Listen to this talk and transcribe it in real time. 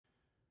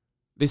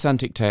This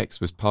antic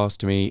text was passed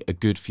to me a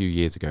good few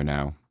years ago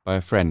now by a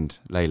friend,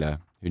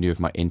 Laila, who knew of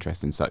my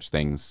interest in such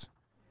things.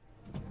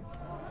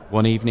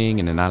 One evening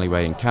in an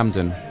alleyway in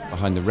Camden,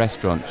 behind the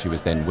restaurant she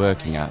was then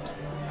working at,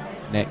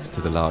 next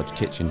to the large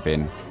kitchen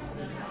bin,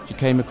 she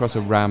came across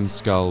a ram's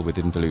skull with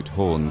involute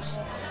horns,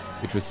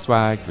 which was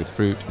swagged with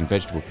fruit and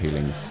vegetable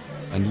peelings,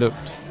 and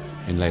looked,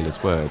 in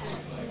Laila's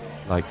words,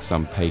 like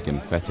some pagan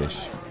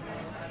fetish.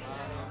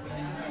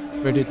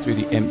 Threaded through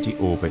the empty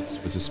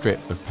orbits was a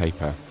strip of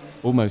paper,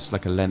 almost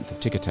like a length of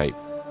ticker tape,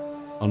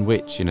 on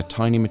which, in a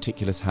tiny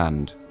meticulous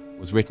hand,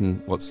 was written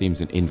what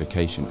seems an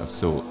invocation of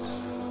sorts.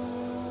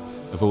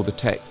 Of all the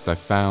texts I've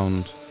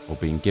found, or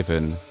been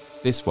given,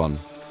 this one,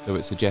 though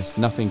it suggests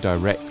nothing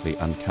directly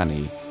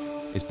uncanny,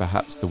 is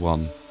perhaps the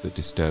one that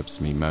disturbs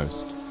me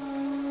most.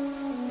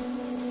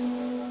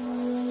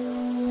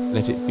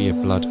 Let it be a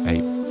blood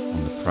ape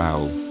on the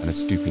prowl and a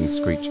stooping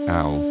screech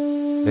owl.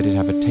 Let it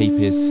have a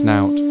tapir's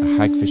snout, a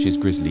hagfish's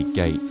grisly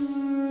gape,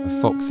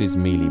 a fox's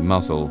mealy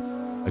muzzle,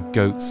 a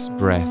goat's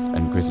breath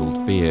and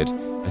grizzled beard,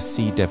 a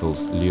sea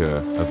devil's lure,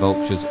 a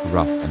vulture's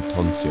ruff and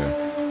tonsure,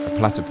 a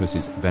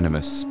platypus's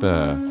venomous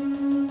spur,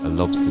 a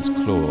lobster's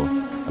claw,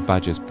 a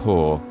badger's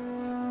paw.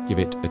 Give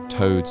it a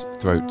toad's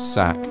throat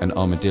sack, an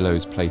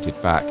armadillo's plated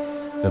back,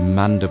 the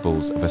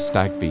mandibles of a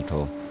stag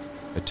beetle,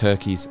 a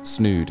turkey's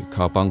snood,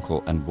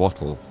 carbuncle and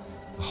wattle,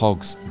 a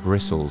hog's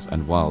bristles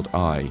and wild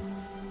eye,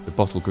 the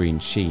bottle green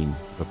sheen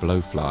of a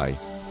blowfly,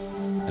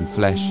 and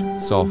flesh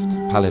soft,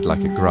 pallid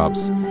like a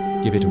grub's.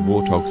 Give it a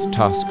warthog's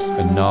tusks,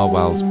 a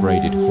narwhal's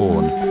braided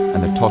horn,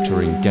 and the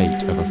tottering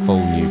gait of a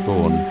foal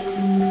newborn.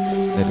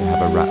 Let it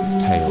have a rat's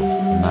tail,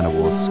 a man o'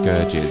 war's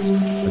scourges,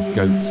 a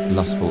goat's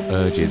lustful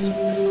urges,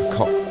 a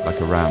cock like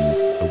a ram's,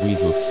 a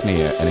weasel's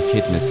sneer, and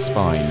echidna's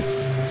spines.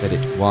 Let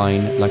it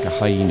whine like a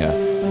hyena,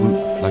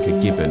 whoop like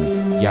a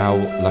gibbon, yowl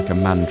like a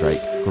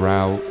mandrake,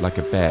 growl like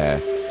a bear.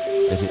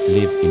 Let it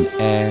live in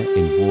air,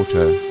 in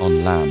water,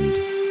 on land.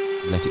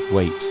 Let it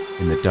wait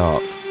in the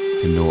dark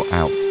to gnaw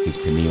out his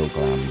pineal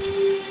gland.